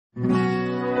So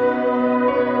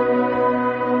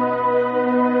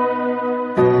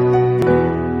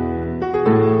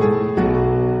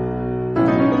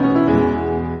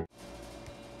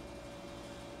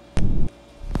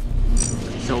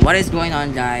what is going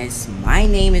on, guys? My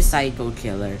name is Psycho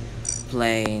Killer,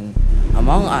 playing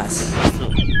Among Us.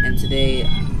 And today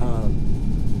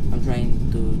I'm trying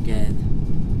to get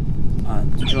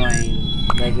to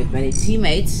join with many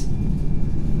teammates.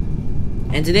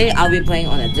 And today I'll be playing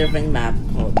on a different map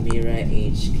called Mira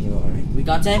HQ. Alright, we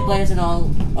got 10 players and all.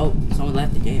 Oh, someone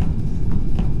left the game.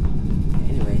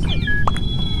 Anyways.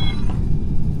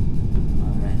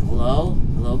 Alright,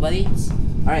 hello buddies.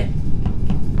 Alright,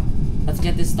 let's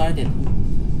get this started.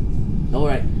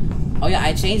 Alright. Oh yeah,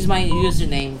 I changed my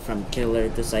username from Killer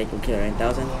to Psycho Killer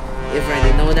 9000. If I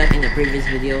didn't know that in the previous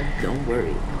video, don't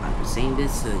worry. I'm saying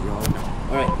this so you all know.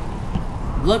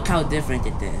 Alright. Look how different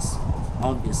it is.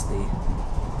 Obviously.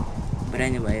 But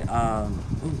anyway,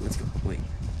 ooh, let's go. Wait.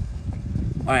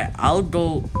 Alright, I'll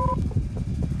go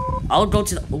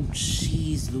to the, oh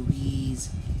jeez Louise.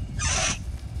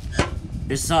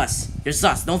 You're sus. You're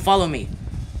sus. Don't follow me.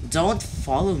 Don't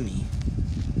follow me.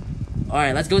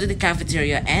 Alright, let's go to the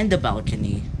cafeteria and the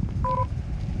balcony.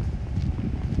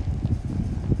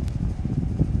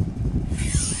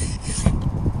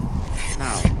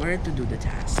 Now, where to do the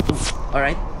task?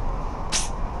 Alright.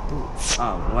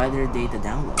 Wider data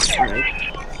download. Alright.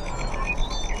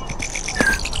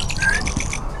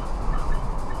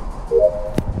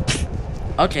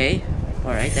 Okay.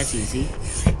 Alright, that's easy.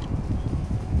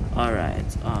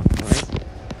 Alright. Alright.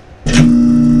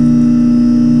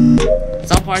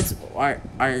 Some parts are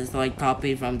like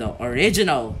copied from the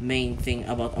original main thing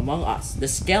about Among Us. The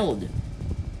Skeld.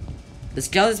 The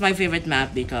Skeld is my favorite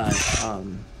map because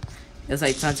there's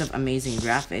like tons of amazing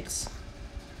graphics.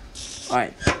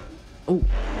 Alright.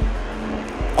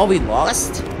 Oh, we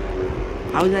lost?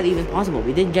 How is that even possible?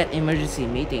 We did get emergency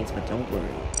meetings, but don't worry.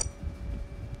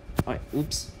 Alright,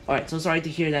 oops. Alright, so sorry to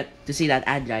hear that, to see that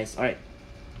ad, guys. Alright.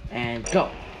 And go.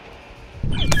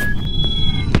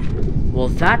 Well,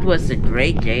 that was a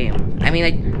great game. I mean,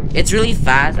 like, it's really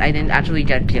fast. I didn't actually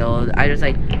get killed. I just,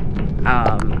 like,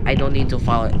 I don't need to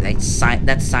follow, like,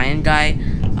 that Cyan guy.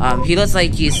 He looks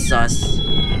like he's sus.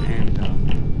 And,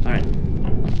 alright.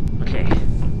 Okay.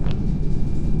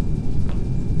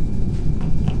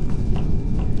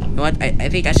 You know what? I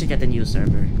think I should get a new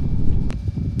server.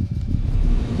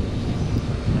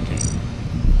 Okay.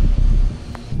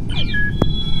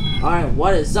 Alright,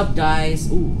 what is up,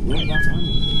 guys? Ooh, what's on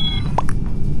me?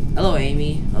 Hello,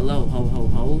 Amy. Hello,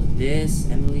 ho. This,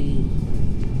 Emily.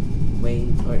 Wait,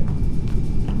 alright.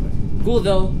 Cool,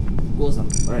 though. Cool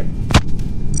stuff. Alright.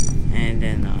 And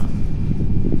then,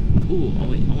 ooh,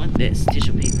 oh, wait, I want this.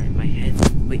 Tissue paper in my head.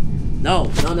 Wait. No.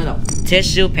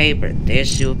 Tissue paper.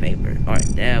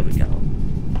 Alright, there we go.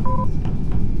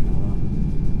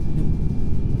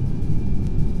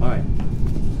 Alright.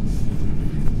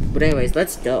 But anyways,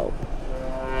 let's go.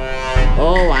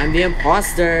 Oh, I'm the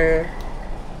imposter.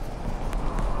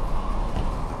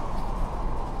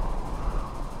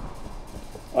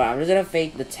 Alright, I'm just gonna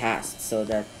fake the task so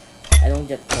that I don't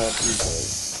get caught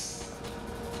easily.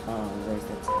 Where's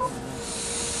that task?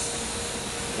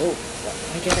 Oh,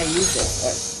 why can't I use this?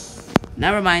 Alright.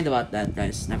 Never mind about that,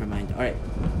 guys. Never mind. Alright.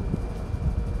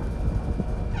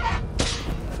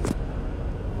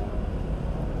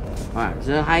 Alright,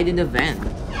 so hide in the vent.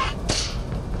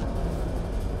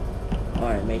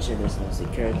 Alright, make sure there's no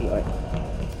security. Alright.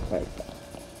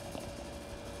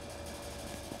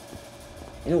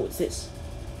 You know what's this?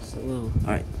 So,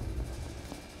 alright.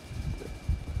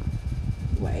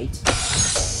 Wait.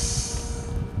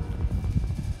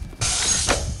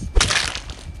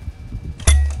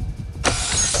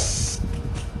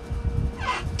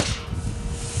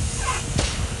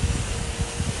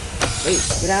 Wait,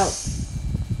 get out!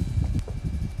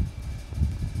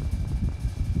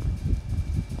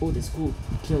 Oh, this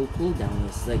cooldown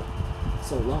is like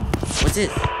so long. What's it?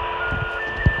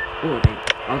 Oh, okay.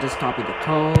 I'll just copy the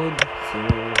code. So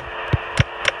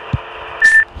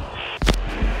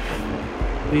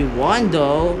we won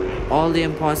though. All the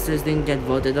imposters didn't get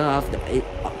voted off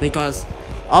because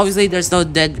obviously there's no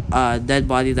dead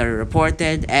body that are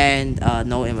reported and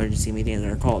no emergency meetings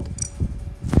are called.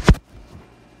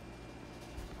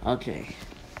 Okay.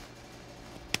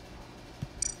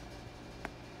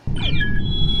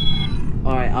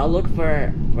 Alright, I'll look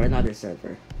for another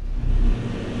server.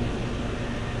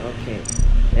 Okay,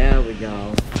 there we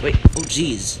go. Wait, oh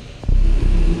jeez.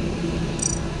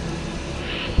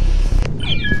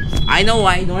 I know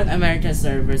why North American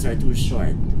servers are too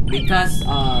short. Because,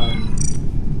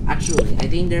 Actually, I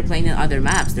think they're playing in other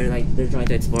maps. They're trying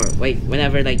to explore. Wait,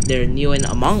 whenever like they're new in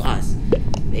Among Us,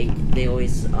 they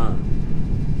always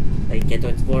like get to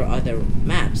explore other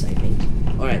maps, I think.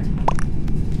 Alright.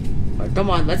 Alright, come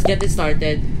on, let's get this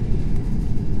started.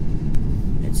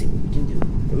 Let's see what we can do.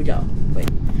 Here we go. Wait.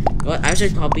 What I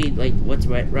should copy like what's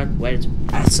what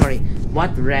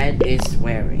red is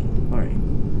wearing. Alright.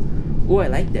 Ooh, I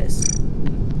like this.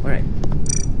 Alright.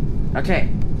 Okay.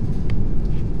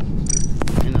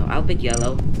 You know, I'll pick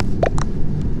yellow.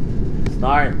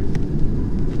 Start.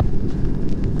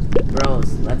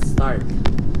 Bros, let's start.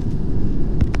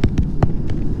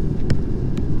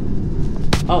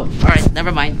 Oh, alright,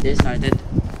 never mind. This started.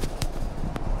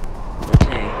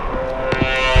 Okay.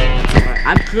 Right.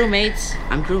 I'm crewmates.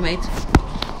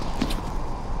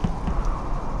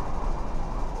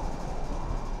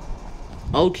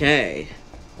 Okay.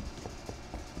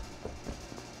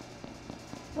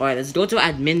 Alright, let's go to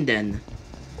admin then.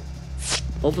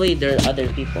 Hopefully there are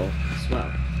other people as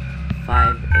well.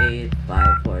 5, 8,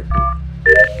 5, 4, 2.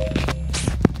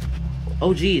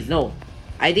 Oh geez, no.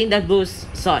 I think that blue's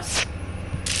sus.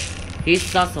 He's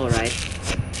sus, alright.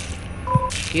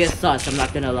 He is sus, I'm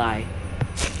not gonna lie.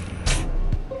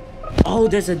 Oh,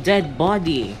 there's a dead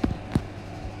body.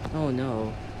 Oh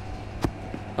no.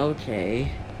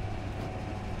 Okay.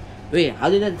 Wait, how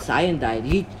did that Cyan die?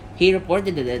 He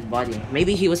reported the dead body.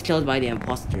 Maybe he was killed by the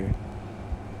imposter.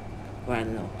 Or I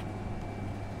don't know.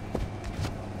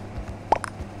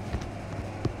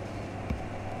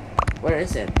 Where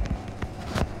is it?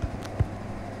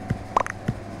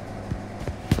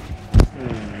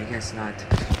 I guess not.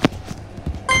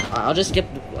 I'll just skip.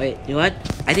 Wait, you know what?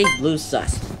 I think blue's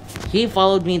sus. He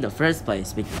followed me in the first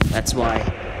place. That's why.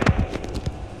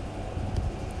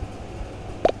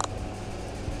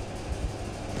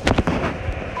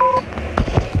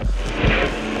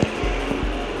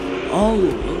 Oh,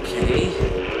 okay.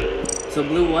 So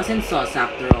blue wasn't sus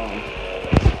after all.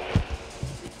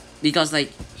 Because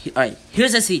like, alright,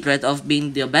 here's a secret of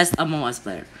being the best Among Us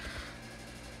player.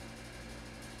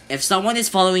 If someone is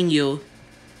following you,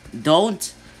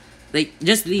 don't, like,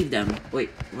 just leave them. Wait,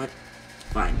 what?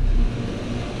 Fine.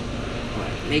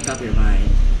 Alright, make up your mind.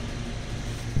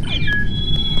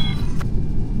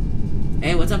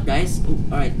 Hey, what's up, guys?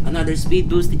 Alright, another speed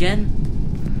boost again.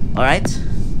 Alright.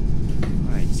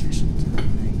 Alright, session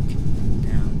time.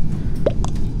 Down.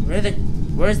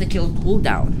 Where's the kill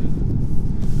cooldown?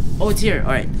 Oh, it's here.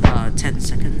 Alright, 10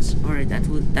 seconds. Alright, that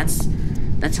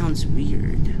sounds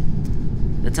weird.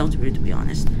 That sounds weird, to be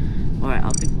honest. Alright,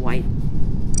 I'll pick white.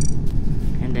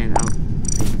 And then I'll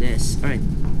pick this. Alright.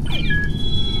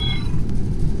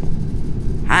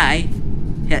 Hi.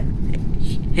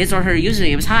 His or her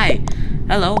username is hi.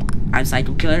 Hello, I'm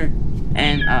Psycho Killer.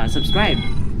 And, subscribe.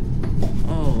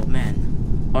 Oh,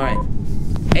 man. Alright.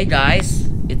 Hey, guys.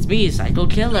 It's me, Psycho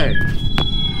Killer.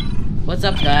 What's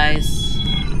up, guys?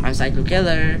 I'm Psycho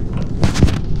Killer.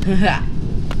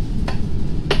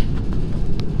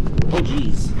 Oh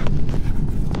jeez.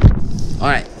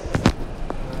 Alright.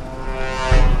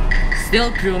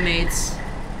 Still crewmates.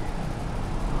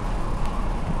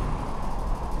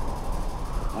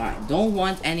 Alright, don't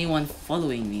want anyone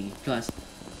following me because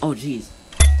oh jeez.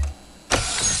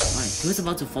 Alright, he was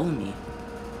about to follow me.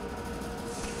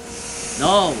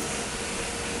 No.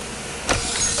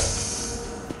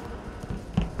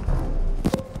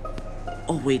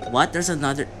 Oh wait, what? There's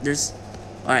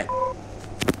alright.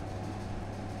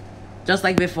 Just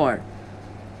like before,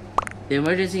 the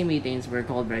emergency meetings were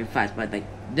called very fast, but like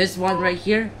this one right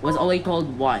here was only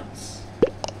called once.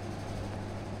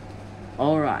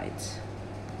 Alright.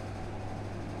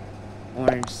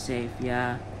 Orange safe,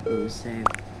 yeah. Blue safe.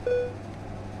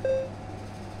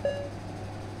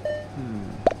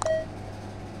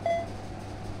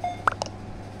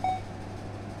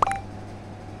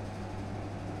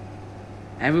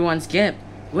 Everyone skipped.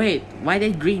 Wait, why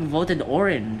did green voted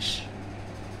orange?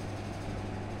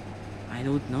 I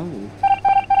don't know.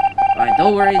 Alright,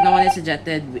 don't worry, no one is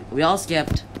ejected. We all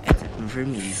skipped. Except for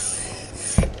me.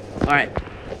 Alright.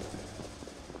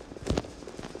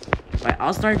 Alright,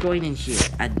 I'll start going in here.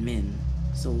 Admin.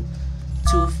 So,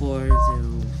 240.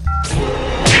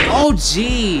 Oh,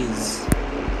 jeez!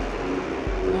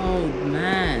 Oh,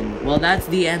 man. Well, that's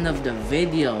the end of the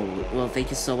video. Well, thank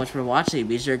you so much for watching.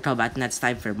 Be sure to come back next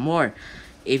time for more.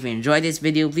 If you enjoyed this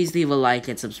video, please leave a like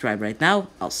and subscribe right now.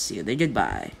 I'll see you then.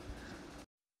 Goodbye.